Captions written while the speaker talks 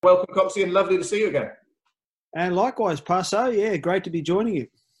Welcome, Coxie, and lovely to see you again. And likewise, Paso. Yeah, great to be joining you.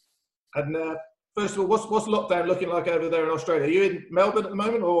 And first of all, what's lockdown looking like over there in Australia? Are you in Melbourne at the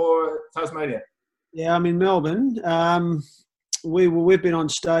moment or Tasmania? Yeah, I'm in Melbourne. We've been on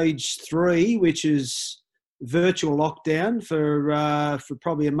stage 3, which is virtual lockdown for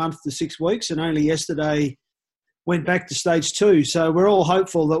probably a month to 6 weeks, and only yesterday went back to stage 2. So we're all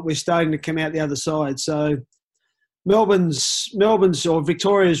hopeful that we're starting to come out the other side. So Melbourne's or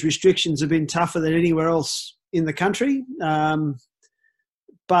Victoria's restrictions have been tougher than anywhere else in the country.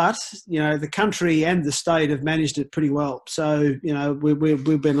 But, the country and the state have managed it pretty well. So,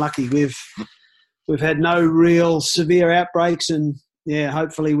 we've been lucky. We've had no real severe outbreaks, and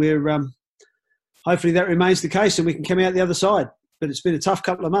hopefully hopefully that remains the case and we can come out the other side. But it's been a tough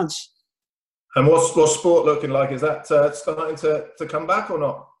couple of months. And what's sport looking like? Is that starting to come back or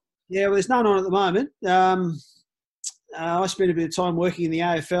not? Yeah, well, there's none on at the moment. I spent a bit of time working in the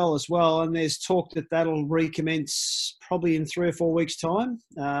AFL as well, and there's talk that that'll recommence probably in 3 or 4 weeks' time.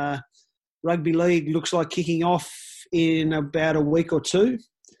 Rugby league looks like kicking off in about a week or two.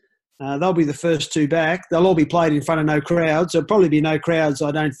 They'll be the first 2 back. They'll all be played in front of no crowds. There'll probably be no crowds,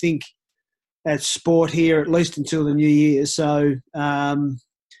 I don't think, at sport here, at least until the new year. So,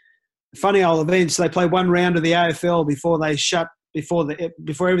 funny old events. They play one round of the AFL before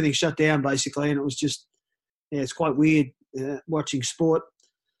everything shut down, basically, and it was just, it's quite weird watching sport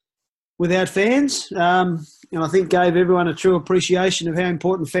without fans, and I think gave everyone a true appreciation of how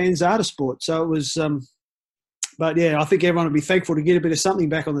important fans are to sport. So it was, but I think everyone would be thankful to get a bit of something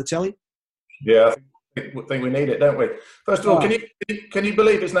back on the telly. Yeah, I think we need it, don't we? First of all, can you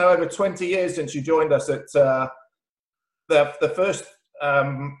believe it's now over 20 years since you joined us at the first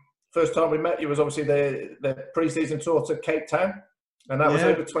time we met you was obviously the pre-season tour to Cape Town. And that was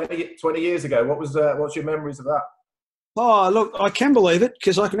over 20 years ago. What's your memories of that? Oh, look, I can believe it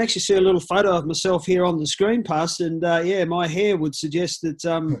because I can actually see a little photo of myself here on the screen, Pass, and my hair would suggest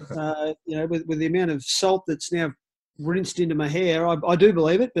that, with the amount of salt that's now rinsed into my hair, I do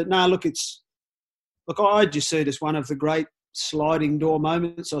believe it. But no, look, I just see it as one of the great sliding door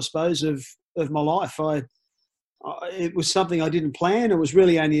moments, I suppose, of my life. It was something I didn't plan. It was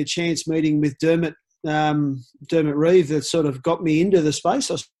really only a chance meeting with Dermot Reeve that sort of got me into the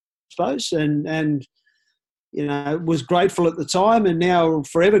space, I suppose, and was grateful at the time, and now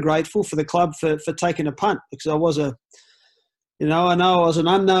forever grateful for the club for taking a punt, because I was I know I was an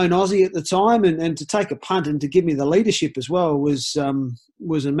unknown Aussie at the time, and to take a punt and to give me the leadership as well was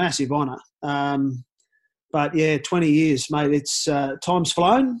a massive honour. But 20 years, mate, it's time's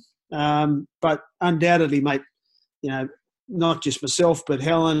flown, but undoubtedly, mate, not just myself, but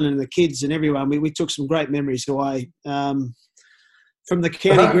Helen and the kids and everyone. We took some great memories away from the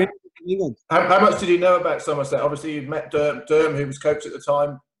county ground in England. How much did you know about Somerset? Obviously, you've met Derm, who was coach at the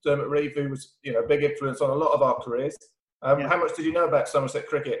time, Dermot Reeve, who was a big influence on a lot of our careers. How much did you know about Somerset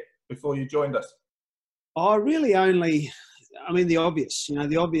cricket before you joined us? I really the obvious.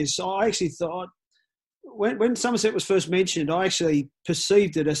 The obvious. I actually thought, when Somerset was first mentioned, I actually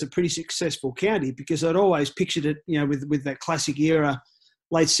perceived it as a pretty successful county because I'd always pictured it, with that classic era,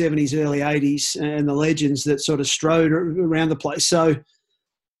 late 70s, early 80s, and the legends that sort of strode around the place. So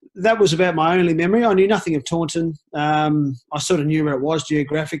that was about my only memory. I knew nothing of Taunton. I sort of knew where it was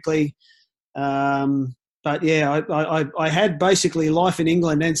geographically. But I had basically life in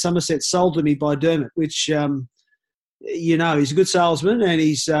England and Somerset sold to me by Dermot, which, he's a good salesman and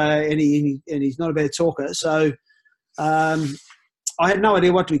he's not a bad talker. So I had no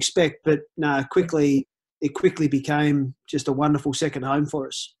idea what to expect, but no, it quickly became just a wonderful second home for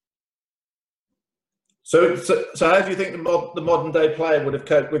us. So how do you think the modern day player would have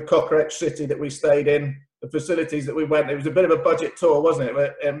coped with Cockroach City that we stayed in, the facilities that we went? It was a bit of a budget tour, wasn't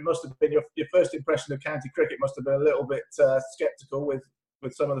it? It must have been your first impression of county cricket must have been a little bit sceptical with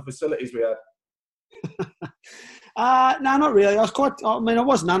some of the facilities we had. No, not really. I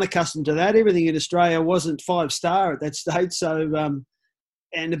wasn't unaccustomed to that. Everything in Australia wasn't 5-star at that stage. So,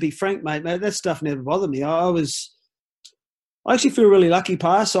 and to be frank, mate, that stuff never bothered me. I actually feel really lucky,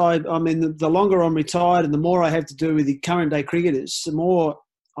 Pass. The longer I'm retired and the more I have to do with the current day cricketers, the more,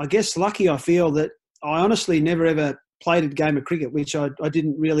 I guess, lucky I feel that I honestly never ever played a game of cricket, which I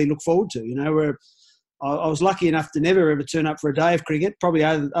didn't really look forward to, where I was lucky enough to never ever turn up for a day of cricket, probably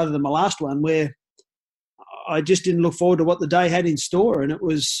other than my last one, where I just didn't look forward to what the day had in store. And it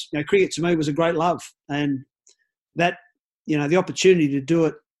was, cricket to me was a great love. And that, the opportunity to do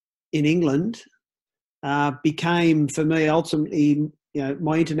it in England became for me ultimately,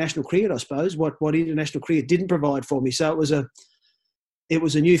 my international cricket, I suppose, what international cricket didn't provide for me. So it it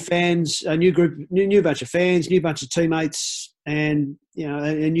was a new group, new bunch of fans, new bunch of teammates, and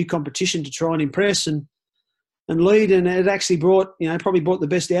a new competition to try and impress and lead. And it actually probably brought the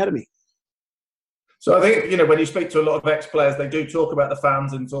best out of me. So I think, when you speak to a lot of ex-players, they do talk about the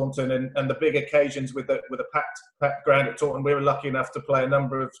fans in Taunton and the big occasions with a packed ground at Taunton. We were lucky enough to play a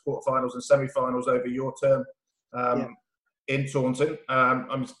number of quarterfinals and semi-finals over your term in Taunton.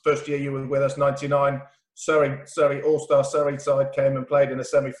 First year you were with us, 99. Surrey All-Star Surrey side came and played in a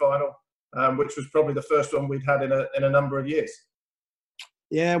semi-final, which was probably the first one we'd had in a number of years.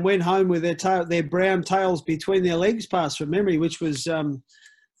 Yeah, went home with their brown tails between their legs, past from memory, which was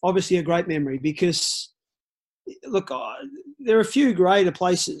obviously a great memory because, look, there are a few greater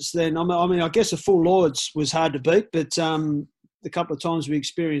places than, I guess a full Lords was hard to beat, but the couple of times we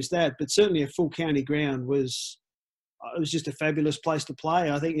experienced that, but certainly a full county ground was just a fabulous place to play.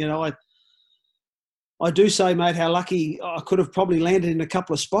 I think, I do say, mate, how lucky I could have probably landed in a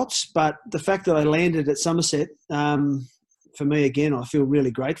couple of spots, but the fact that I landed at Somerset, for me, again, I feel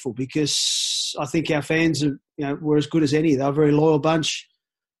really grateful because I think our fans were as good as any. They were a very loyal bunch.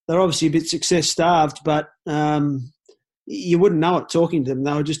 They're obviously a bit success-starved, but you wouldn't know it talking to them.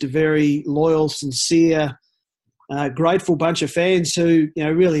 They were just a very loyal, sincere, grateful bunch of fans who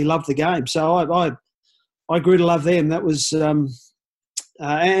really loved the game. So I grew to love them. That was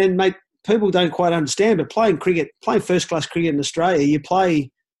and mate, people don't quite understand, but playing first-class cricket in Australia, you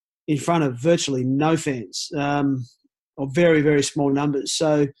play in front of virtually no fans, or very, very small numbers.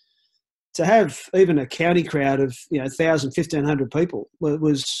 So to have even a county crowd of 1,000, 1,500 people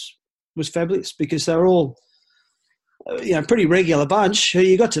was fabulous because they were all pretty regular bunch who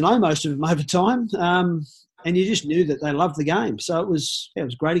you got to know most of them over time, and you just knew that they loved the game. So it was a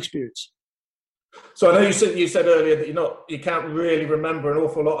great experience. So I know you said earlier that you can't really remember an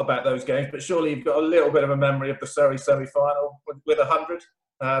awful lot about those games, but surely you've got a little bit of a memory of the Surrey semi-final with 100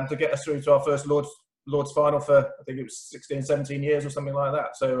 to get us through to our first Lord's final for, I think it was 16, 17 years or something like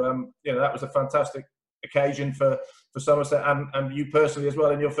that. So, that was a fantastic occasion for Somerset and you personally as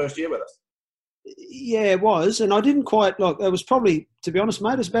well in your first year with us. Yeah, it was. And I didn't quite, it was probably, to be honest,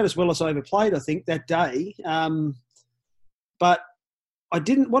 mate, it's about as well as I ever played, I think, that day. But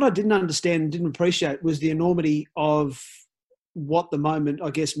what I didn't understand and didn't appreciate was the enormity of what the moment,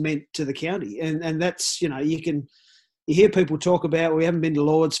 I guess, meant to the county. And that's, you hear people talk about, we haven't been to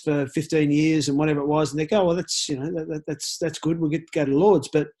Lords for 15 years and whatever it was, and they go, well, that's, that's good. We'll get to go to Lords.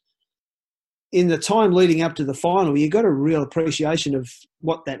 But in the time leading up to the final, you got a real appreciation of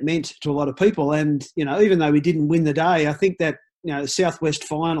what that meant to a lot of people. And, even though we didn't win the day, I think that, the Southwest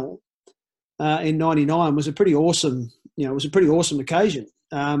final in 99 was a pretty awesome, occasion.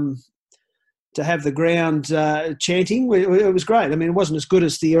 To have the ground chanting, it was great. I mean, it wasn't as good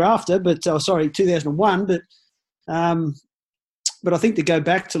as the year after, 2001, but I think to go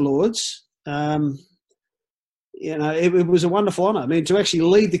back to Lords, it was a wonderful honour. I mean, to actually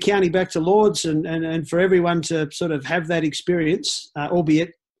lead the county back to Lords and for everyone to sort of have that experience,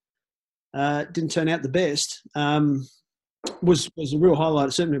 albeit it didn't turn out the best, was a real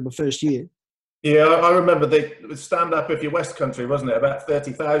highlight, certainly in my first year. Yeah, I remember the stand-up if you're West Country, wasn't it? About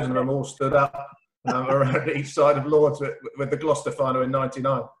 30,000 of them all stood up around each side of Lords with the Gloucester final in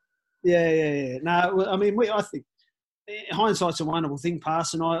 99. Yeah. No, I mean, I think hindsight's a wonderful thing,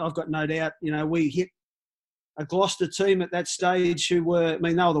 Pass, and I've got no doubt, we hit a Gloucester team at that stage who were,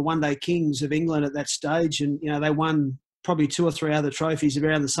 they were the one-day kings of England at that stage, and, they won probably 2 or 3 other trophies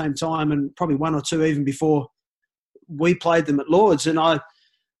around the same time and probably 1 or 2 even before we played them at Lords. And I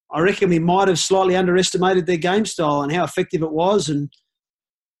reckon we might have slightly underestimated their game style and how effective it was. And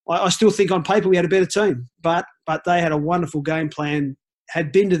I still think on paper we had a better team, but they had a wonderful game plan,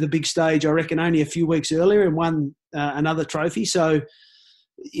 had been to the big stage, I reckon, only a few weeks earlier and won another trophy. So,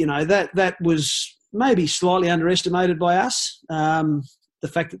 that was maybe slightly underestimated by us, the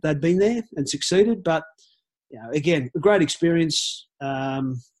fact that they'd been there and succeeded. But, again, a great experience,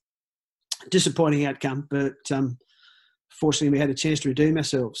 disappointing outcome, but fortunately we had a chance to redeem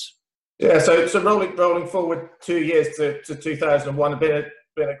ourselves. Yeah, so rolling forward 2 years to 2001, been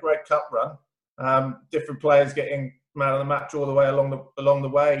a great cup run. Different players getting man of the match all the way along the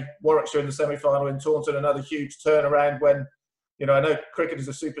way. Warwickshire in the semi-final in Taunton, another huge turnaround when, I know cricketers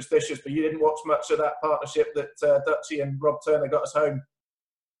are superstitious, but you didn't watch much of that partnership that Dutchie and Rob Turner got us home.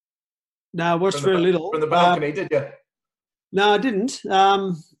 No, I watched very little. From the balcony, did you? No, I didn't.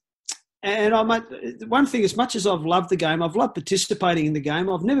 And one thing, as much as I've loved the game, I've loved participating in the game.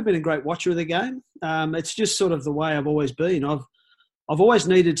 I've never been a great watcher of the game. It's just sort of the way I've always been. I've always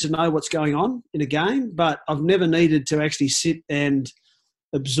needed to know what's going on in a game, but I've never needed to actually sit and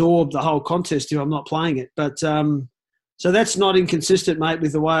absorb the whole contest if I'm not playing it. But So that's not inconsistent, mate,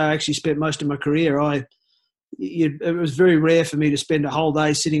 with the way I actually spent most of my career. It was very rare for me to spend a whole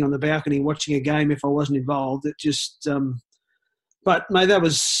day sitting on the balcony watching a game if I wasn't involved. It just, but mate, that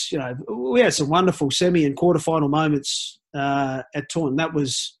was, we had some wonderful semi and quarterfinal moments at Taunton. That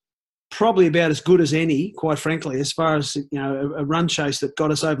was probably about as good as any, quite frankly, as far as a run chase that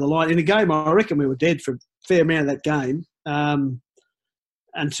got us over the line. In a game, I reckon we were dead for a fair amount of that game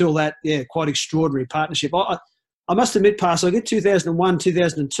until that, quite extraordinary partnership. I must admit, Pass, I get 2001,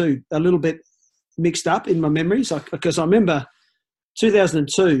 2002 a little bit mixed up in my memories, because I remember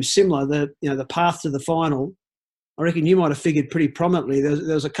 2002, similar, the path to the final. I reckon you might have figured pretty prominently.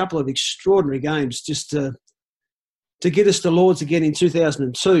 There was a couple of extraordinary games just to get us to Lords again in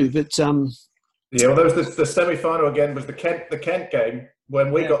 2002. But there was the semi-final again. Was the Kent game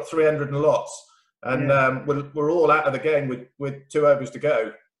when we got 300 and lots, and we're all out of the game with 2 overs to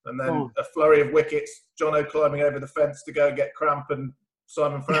go, and then a flurry of wickets. Jono climbing over the fence to go and get cramp, and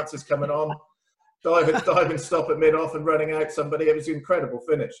Simon Francis coming on. Diving stop at mid-off and running out somebody. It was an incredible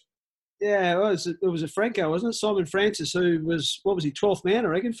finish. Yeah, it was a Franco, wasn't it? Simon Francis, who was, 12th man, I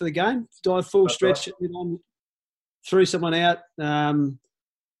reckon, for the game. Dived full stretch, threw someone out. I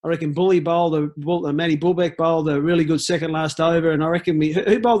reckon Bully bowled, Matty Bulbeck bowled a really good second last over. And I reckon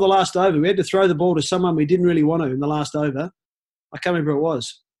who bowled the last over? We had to throw the ball to someone we didn't really want to in the last over. I can't remember who it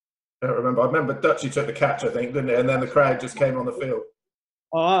was. I don't remember. I remember Dutchie took the catch, I think, didn't it? And then the crowd just came on the field.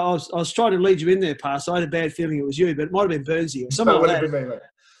 I was trying to lead you in there, Pass. I had a bad feeling it was you, but it might have been Burnsy or someone like that. Me, mate.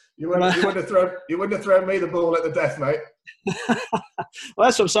 You wouldn't have thrown me the ball at the death, mate. Well,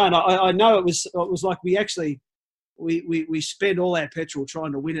 that's what I'm saying. I know it was like we actually we spent all our petrol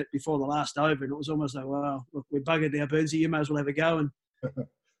trying to win it before the last over, and it was almost like, well, look, we're buggered now, Burnsy. You may as well have a go.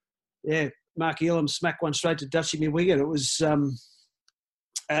 And Mark Elam smacked one straight to Dutchie mid-wicket. It was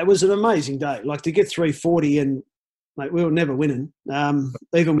an amazing day. Like, to get 340 and. Mate, we were never winning.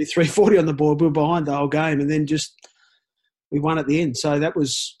 Even with 340 on the board, we were behind the whole game, and then we won at the end. So that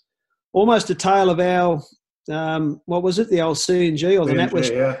was almost a tale of our, what was it, the old C&G or the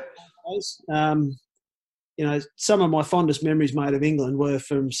NatWest. Yeah. Some of my fondest memories, mate, of England were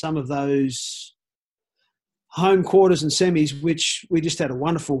from some of those home quarters and semis, which we just had a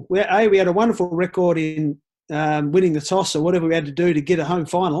wonderful. We had a wonderful record in winning the toss or whatever we had to do to get a home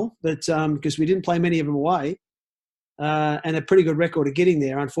final, but because we didn't play many of them away. And a pretty good record of getting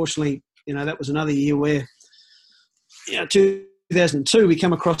there. Unfortunately, that was another year where, 2002, we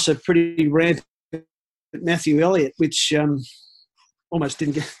come across a pretty rampant Matthew Elliott, which almost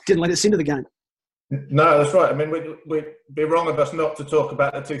didn't let us into the game. No, that's right. I mean, we'd be wrong of us not to talk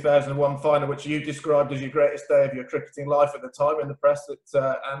about the 2001 final, which you described as your greatest day of your cricketing life at the time in the press.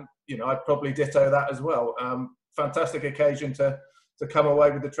 And I'd probably ditto that as well. Fantastic occasion to come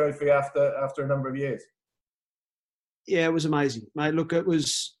away with the trophy after a number of years. Yeah, it was amazing, mate. Look, it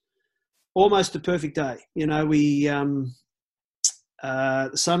was almost a perfect day. The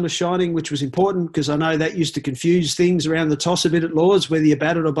sun was shining, which was important because I know that used to confuse things around the toss a bit at Lords, whether you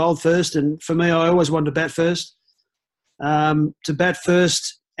batted or bowled first. And for me, I always wanted to bat first. To bat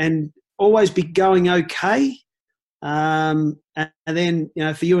first and always be going okay. And then,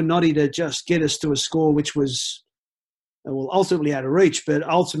 for you and Noddy to just get us to a score which was, ultimately out of reach, but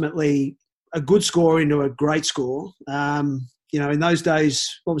ultimately a good score into a great score. In those days,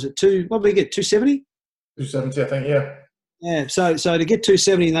 what was it? What did we get? 270? 270, I think, yeah. Yeah, so to get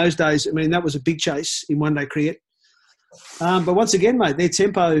 270 in those days, I mean, that was a big chase in one-day cricket. But once again, mate, their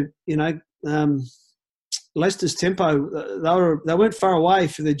tempo, Leicester's tempo, they weren't far away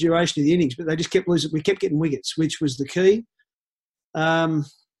for the duration of the innings, but they just kept losing. We kept getting wickets, which was the key.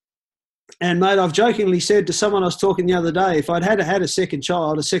 And, mate, I've jokingly said to someone I was talking the other day, if I'd had a second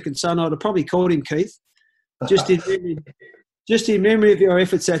child, a second son, I'd have probably called him Keith, just in memory of your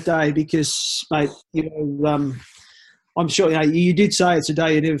efforts that day because, mate, I'm sure you did say it's a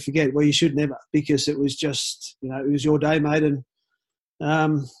day you never forget. Well, you should never because it was just, it was your day, mate. And,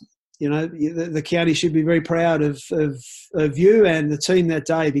 the county should be very proud of you and the team that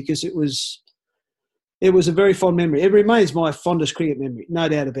day because it was a very fond memory. It remains my fondest cricket memory, no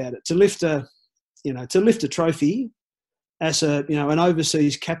doubt about it. To lift a trophy as an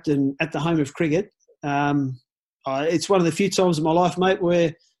overseas captain at the home of cricket, it's one of the few times in my life, mate,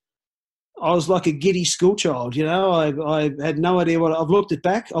 where I was like a giddy schoolchild. I had no idea what I've looked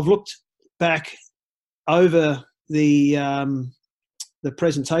back over the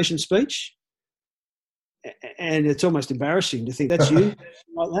presentation speech. And it's almost embarrassing to think that's you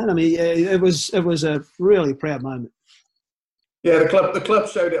like that. I mean, it was a really proud moment. Yeah, the club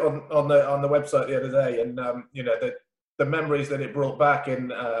showed it on the website the other day, and the memories that it brought back,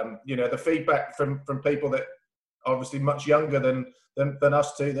 and the feedback from people that obviously much younger than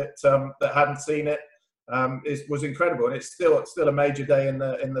us two that hadn't seen it, was incredible, and it's still a major day in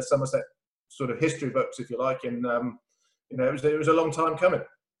the Somerset sort of history books, if you like, and it was a long time coming.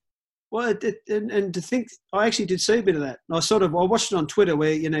 Well, and to think, I actually did see a bit of that. I watched it on Twitter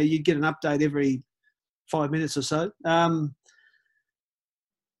where you'd get an update every 5 minutes or so,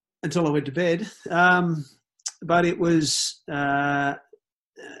 until I went to bed. But it was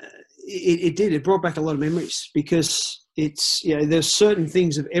it brought back a lot of memories, because it's there's certain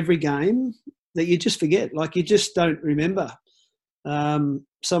things of every game that you just forget, like you just don't remember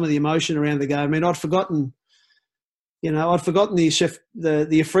some of the emotion around the game. I mean, I'd forgotten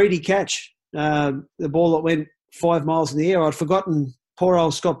the Afridi catch, the ball that went 5 miles in the air. I'd forgotten poor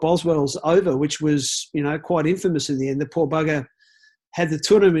old Scott Boswell's over, which was quite infamous in the end. The poor bugger had the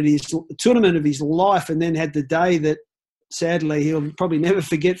tournament of his life, and then had the day that sadly he'll probably never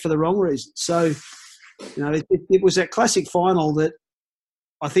forget for the wrong reason. So, it was that classic final that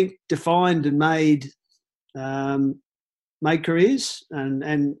I think defined and made careers,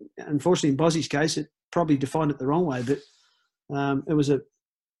 and unfortunately in Bossie's case it probably defined it the wrong way. But it was a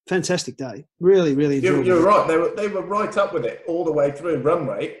fantastic day. Really, really enjoyed it. You're right. They were right up with it all the way through run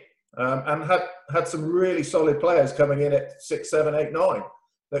rate, and had some really solid players coming in at 6, 7, 8, 9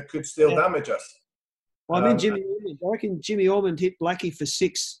 that could still damage us. Well, I reckon Jimmy Ormond hit Blackie for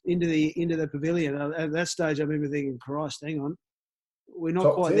 6 into the pavilion. At that stage, I remember thinking, Christ, hang on, we're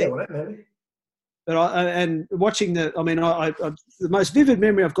not quite there. But and watching the most vivid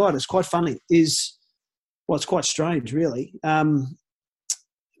memory I've got, is quite funny, it's quite strange, really.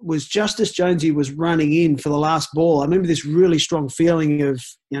 Was just as Jonesy was running in for the last ball, I remember this really strong feeling of,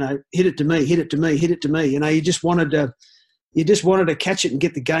 hit it to me, hit it to me, hit it to me. You just wanted to catch it and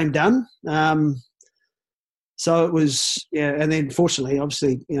get the game done. So it was, and then fortunately,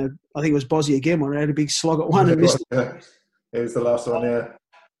 obviously, I think it was Bozzy again when I had a big slog at one and missed it. It was the last one, yeah.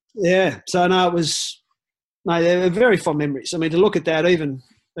 Yeah, so no, it was, they were very fond memories. I mean, to look at that, even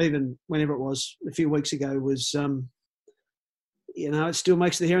whenever it was a few weeks ago, was, it still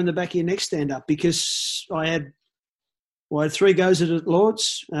makes the hair on the back of your neck stand up, because I had 3 goes at it at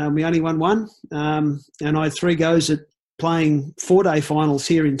Lords. We only won 1, and I had 3 goes at playing 4-day finals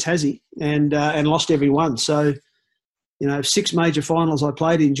here in Tassie, and lost every one. So, 6 major finals I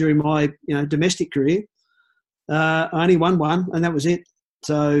played in during my domestic career. I only won 1, and that was it.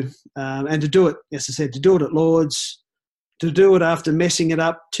 So, and to do it, as I said, to do it at Lords, to do it after messing it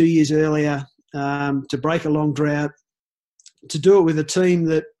up 2 years earlier, to break a long drought, to do it with a team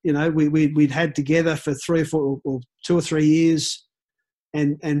that we'd had together for 3 or 4 or 2 or 3 years,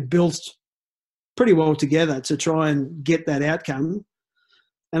 and built pretty well together to try and get that outcome.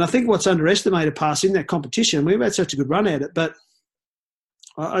 And I think what's underestimated past in that competition, we've had such a good run at it, but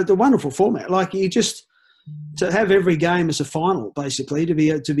the wonderful format, like to have every game as a final, basically, to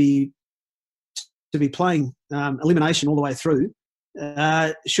be playing elimination all the way through,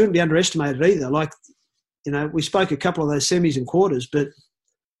 shouldn't be underestimated either. Like, we spoke a couple of those semis and quarters, but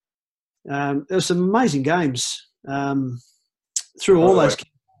there were some amazing games through all those games.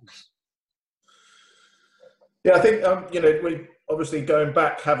 Yeah, I think, we obviously going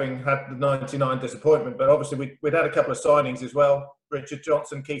back, having had the 99 disappointment, but obviously we'd had a couple of signings as well. Richard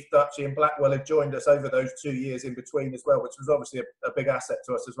Johnson, Keith Dutchie and Blackwell had joined us over those 2 years in between as well, which was obviously a big asset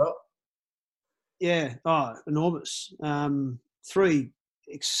to us as well. Yeah, enormous. 3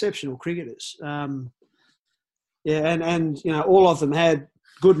 exceptional cricketers. And all of them had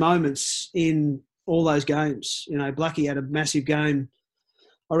good moments in all those games. Blackie had a massive game.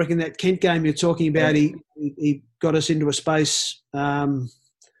 I reckon that Kent game you're talking about, he got us into a space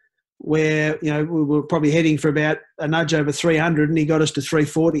where, we were probably heading for about a nudge over 300, and he got us to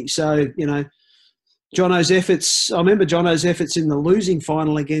 340. So, Jono's efforts, I remember Jono's efforts in the losing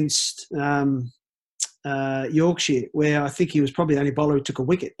final against Yorkshire, where I think he was probably the only bowler who took a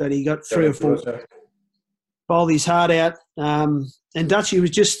wicket, but he got 3 or 4, bowled his heart out. And Dutchie was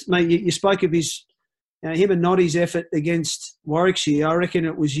just, mate, you spoke of his, him and Noddy's effort against Warwickshire. I reckon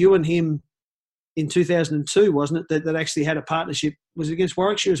it was you and him in 2002, wasn't it, that actually had a partnership? Was it against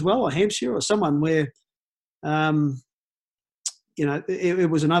Warwickshire as well, or Hampshire, or someone where, it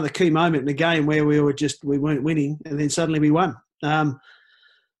was another key moment in the game where we weren't winning, and then suddenly we won.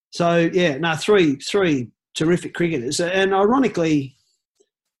 Three terrific cricketers. And ironically,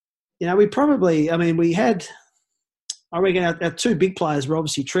 we had, I reckon our 2 big players were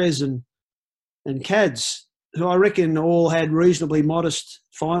obviously Trez and Cads, who I reckon all had reasonably modest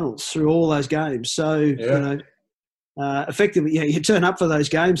finals through all those games. So, effectively, you turn up for those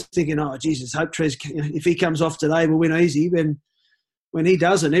games thinking, oh, Jesus, hope Trez, if he comes off today, we'll win easy. When he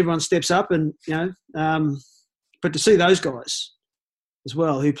doesn't, everyone steps up and, But to see those guys as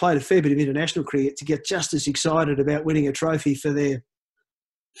well, who played a fair bit of international cricket, to get just as excited about winning a trophy for their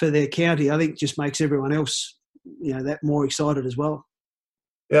county, I think just makes everyone else, that more excited as well.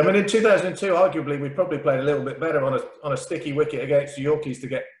 Yeah, I mean, in 2002, arguably, we probably played a little bit better on a sticky wicket against the Yorkies to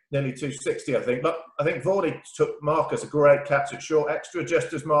get nearly 260, I think. But I think Vorley took Marcus a great catch at short extra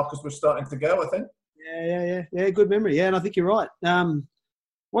just as Marcus was starting to go, I think. Yeah, good memory. Yeah, and I think you're right.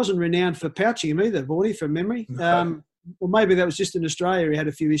 Wasn't renowned for pouching him either, Vorley, from memory. Well, maybe that was just in Australia he had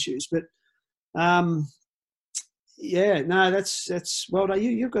a few issues. But, that's well done.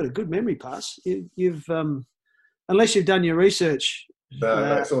 You've got a good memory, Pass. You've unless you've done your research.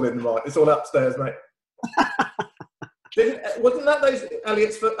 No, it's all in the mind. It's all upstairs, mate. Wasn't that those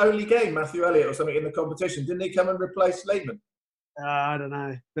Elliott's only game, Matthew Elliott or something, in the competition? Didn't he come and replace Lehman? I don't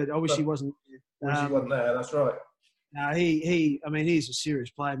know, but I wish he wasn't. Wish he wasn't there. That's right. No, he's a serious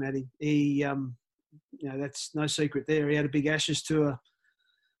player, Matty. He, that's no secret there. He had a big Ashes tour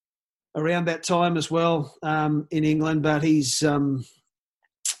around that time as well in England, but he's,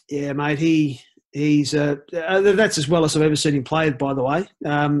 mate, He's that's as well as I've ever seen him play, by the way.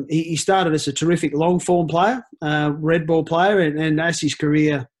 He started as a terrific long-form player, red ball player, and as his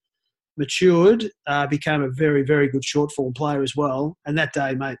career matured, became a very, very good short-form player as well. And that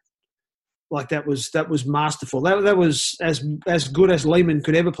day, mate, that was masterful. That was as good as Lehman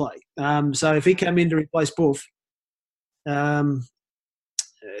could ever play. So if he came in to replace Buff,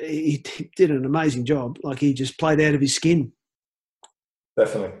 he did an amazing job. He just played out of his skin.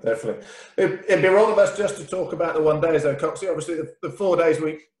 Definitely. It'd be wrong of us just to talk about the 1 days, though, Coxie. Obviously, the 4 days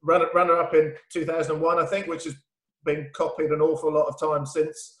we runner-up in 2001, I think, which has been copied an awful lot of times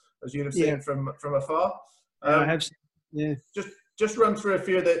since, as you'd have seen from afar. I have seen, yeah. Just run through a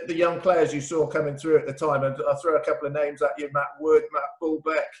few of the young players you saw coming through at the time, and I'll throw a couple of names at you: Matt Wood, Matt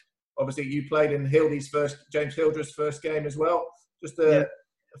Bullbeck. Obviously, you played in James Hildreth's first game as well. Just a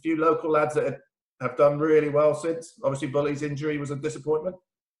few local lads that have done really well since. Obviously, Bully's injury was a disappointment.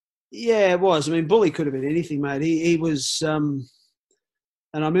 Yeah, it was. I mean, Bully could have been anything, mate. He was, and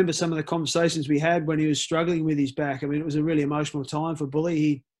I remember some of the conversations we had when he was struggling with his back. I mean, it was a really emotional time for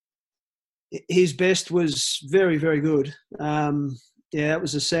Bully. His best was very, very good. It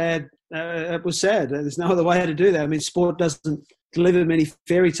was sad. There's no other way to do that. I mean, sport doesn't deliver many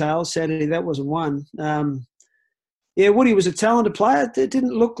fairy tales. Sadly, that wasn't one. Woody was a talented player. It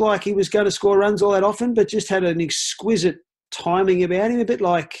didn't look like he was going to score runs all that often, but just had an exquisite timing about him. A bit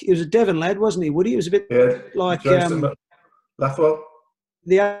like, he was a Devon lad, wasn't he, Woody? He was a bit like Lathwell,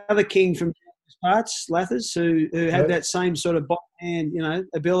 the other king from parts, Lathers, who had that same sort of hand,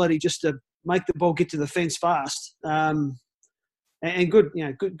 ability just to make the ball get to the fence fast. And good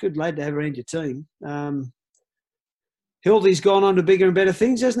lad to have around your team. Hildy's gone on to bigger and better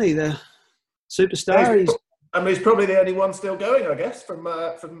things, hasn't he? The superstar. He's probably the only one still going, I guess, from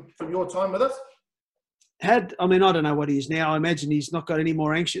your time with us. I don't know what he is now. I imagine he's not got any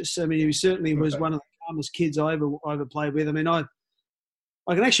more anxious. I mean, he certainly was one of the calmest kids I ever played with. I mean, I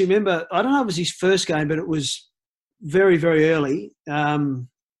can actually remember, I don't know if it was his first game, but it was very, very early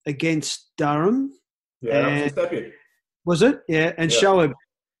against Durham. Yeah, that was his debut. Was it? Yeah, and Shoaib.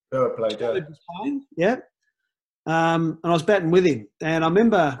 Shoaib played, Shoaib was playing, yeah. And I was batting with him. And I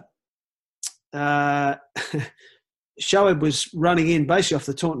remember Shoaib was running in basically off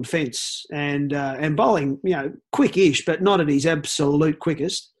the Taunton fence and bowling, quick-ish, but not at his absolute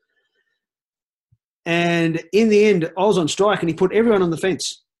quickest. And in the end, I was on strike and he put everyone on the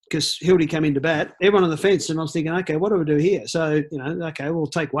fence because Hildy came in to bat, everyone on the fence. And I was thinking, okay, what do we do here? So, we'll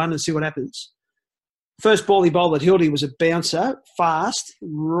take one and see what happens. First ball he bowled at Hildy was a bouncer, fast,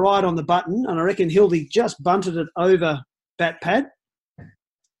 right on the button. And I reckon Hildy just bunted it over bat pad.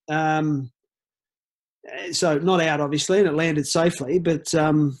 So not out, obviously, and it landed safely. But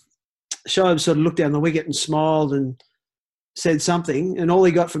Shoaib sort of looked down the wicket and smiled and said something. And all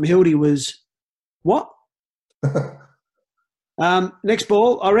he got from Hildy was, what? Next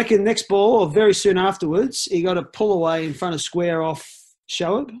ball, or very soon afterwards, he got a pull away in front of square off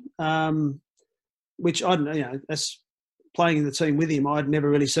Shoaib, which I don't know, that's playing in the team with him. I'd never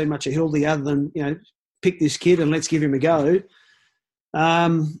really seen much of Hildy other than, pick this kid and let's give him a go.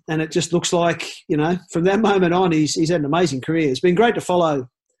 And it just looks like, from that moment on, he's had an amazing career. It's been great to follow.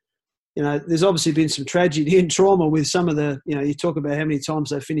 There's obviously been some tragedy and trauma with some of the, you talk about how many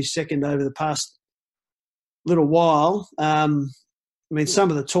times they finished second over the past little while. Some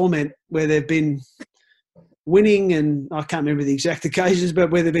of the torment where they've been winning, and I can't remember the exact occasions,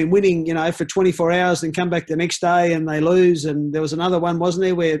 but where they've been winning, for 24 hours and come back the next day and they lose. And there was another one, wasn't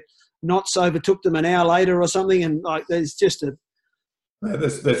there, where Knots overtook them an hour later or something. And there's just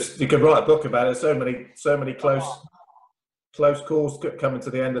You could write a book about it. So many close calls coming to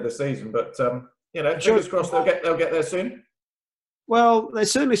the end of the season. But fingers crossed they'll get there soon. Well, they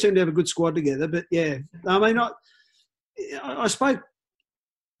certainly seem to have a good squad together. But yeah, I mean, I spoke,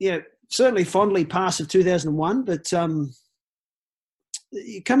 certainly fondly past of 2001, but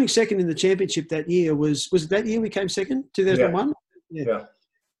coming second in the championship that year was it that year we came second, 2001? Yeah.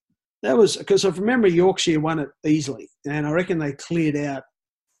 That was because I remember Yorkshire won it easily, and I reckon they cleared out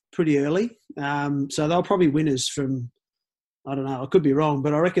pretty early. So they were probably winners from, I don't know, I could be wrong,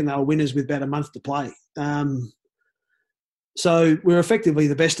 but I reckon they were winners with about a month to play. So we're effectively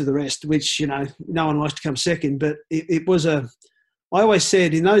the best of the rest, which, no one likes to come second, but it was I always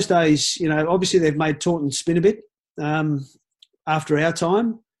said in those days, obviously they've made Taunton spin a bit after our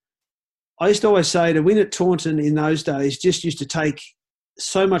time. I used to always say to win at Taunton in those days just used to take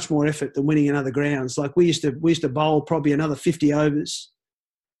so much more effort than winning in other grounds. Like we used to bowl probably another 50 overs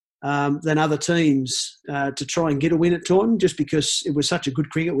than other teams to try and get a win at Taunton, just because it was such a good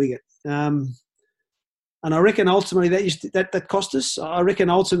cricket wicket. And I reckon ultimately that cost us. I reckon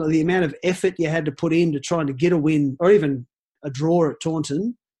ultimately the amount of effort you had to put in to trying to get a win or even a draw at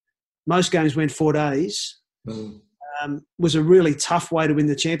Taunton, most games went 4 days, was a really tough way to win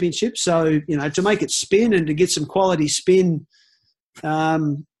the championship. So, to make it spin and to get some quality spin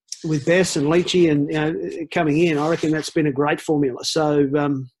with Bess and Leachy and coming in, I reckon that's been a great formula. So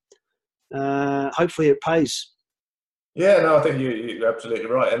hopefully it pays. Yeah, no, I think you're absolutely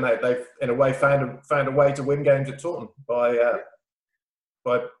right, and they've in a way found a way to win games at Taunton by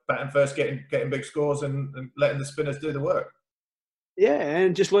batting first, getting big scores, and letting the spinners do the work. Yeah,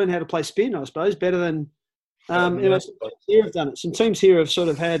 and just learn how to play spin, I suppose, better than some teams here have done it. Some teams here have sort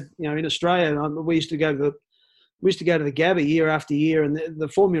of had, in Australia, we used to go to the Gabba year after year, and the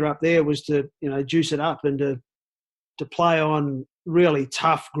formula up there was to juice it up and to play on really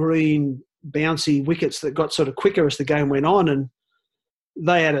tough green bouncy wickets that got sort of quicker as the game went on, and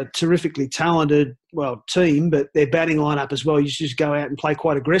they had a terrifically talented team, but their batting lineup as well. You just go out and play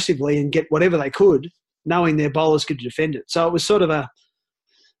quite aggressively and get whatever they could, knowing their bowlers could defend it. So it was sort of a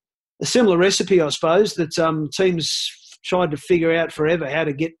similar recipe, I suppose, that teams tried to figure out forever how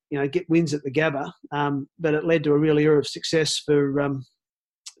to get wins at the Gabba, but it led to a real era of success for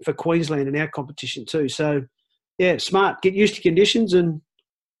Queensland in our competition too. So yeah, smart, get used to conditions and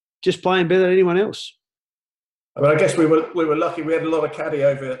just playing better than anyone else. I mean, I guess we were lucky. We had a lot of caddy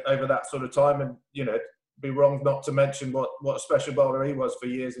over that sort of time, and be wrong not to mention what a special bowler he was for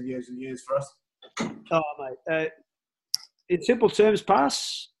years and years and years for us. Oh mate, in simple terms,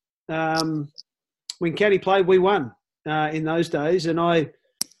 pass. When caddy played, we won in those days, and I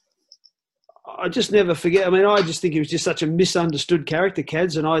just never forget. I mean, I just think he was just such a misunderstood character,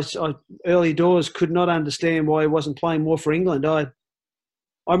 Cads, and I early doors could not understand why he wasn't playing more for England.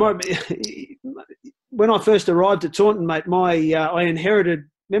 When I first arrived at Taunton, mate, I inherited,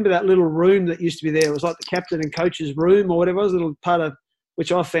 remember that little room that used to be there? It was like the captain and coach's room or whatever. It was a little part of,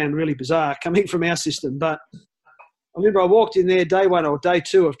 which I found really bizarre coming from our system. But I remember I walked in there day one or day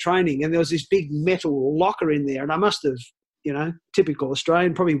two of training, and there was this big metal locker in there, and I must have, typical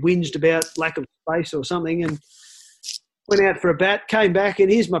Australian, probably whinged about lack of space or something, and went out for a bat, came back,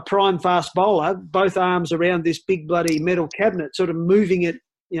 and here's my prime fast bowler, both arms around this big bloody metal cabinet, sort of moving it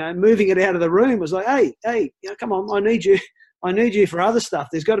out of the room. It was like, hey, come on, I need you for other stuff.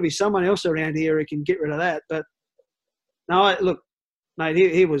 There's got to be someone else around here who can get rid of that. But no, look, mate,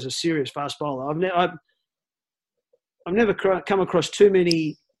 he was a serious fast bowler. I've never come across too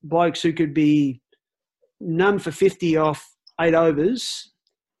many blokes who could be none for 50 off 8 overs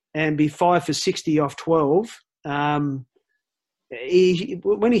and be 5 for 60 off 12. When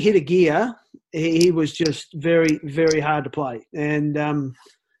he hit a gear, he was just very, very hard to play. And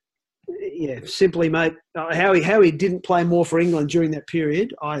simply, mate, how he didn't play more for England during that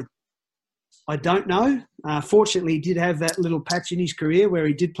period, I don't know. Fortunately, he did have that little patch in his career where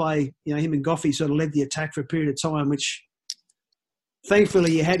he did play, him and Goffey sort of led the attack for a period of time, which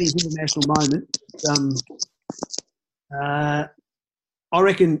thankfully he had his international moment. I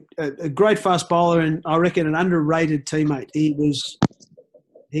reckon a great fast bowler, and I reckon an underrated teammate. He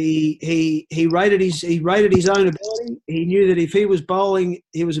rated his own ability. He knew that if he was bowling,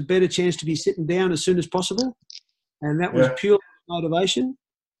 he was a better chance to be sitting down as soon as possible, and that was pure motivation.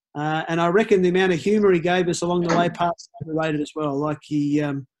 And I reckon the amount of humour he gave us along the way past underrated as well. Like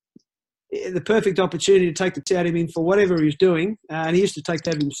the perfect opportunity to take the tat him in for whatever he was doing, and he used to take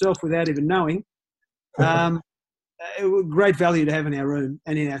that himself without even knowing. Great value to have in our room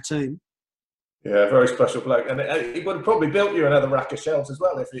and in our team. Yeah, very special bloke, and he would have probably built you another rack of shelves as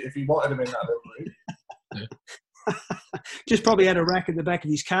well if you wanted him in that little room. Just probably had a rack in the back of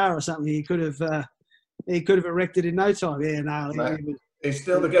his car or something. He could have erected in no time. Yeah, no. He's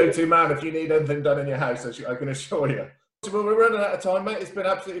still the go-to man if you need anything done in your house, I can assure you. Well, we're running out of time, mate. It's been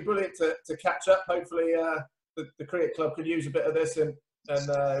absolutely brilliant to catch up. Hopefully the cricket club could use a bit of this, and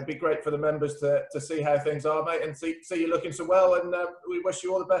it'd be great for the members to see how things are, mate, and see you looking so well. And we wish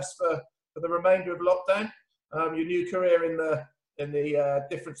you all the best for the remainder of lockdown. Your new career in the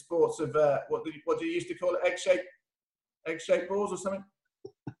different sports of what do you used to call it, egg-shaped balls or something?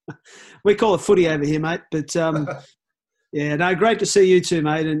 We call it footy over here, mate. But yeah, no, great to see you too,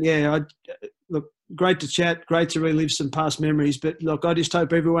 mate. And yeah, look, great to chat, great to relive some past memories. But look, I just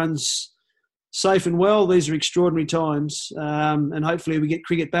hope everyone's safe and well. These are extraordinary times, and hopefully we get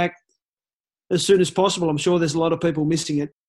cricket back as soon as possible. I'm sure there's a lot of people missing it.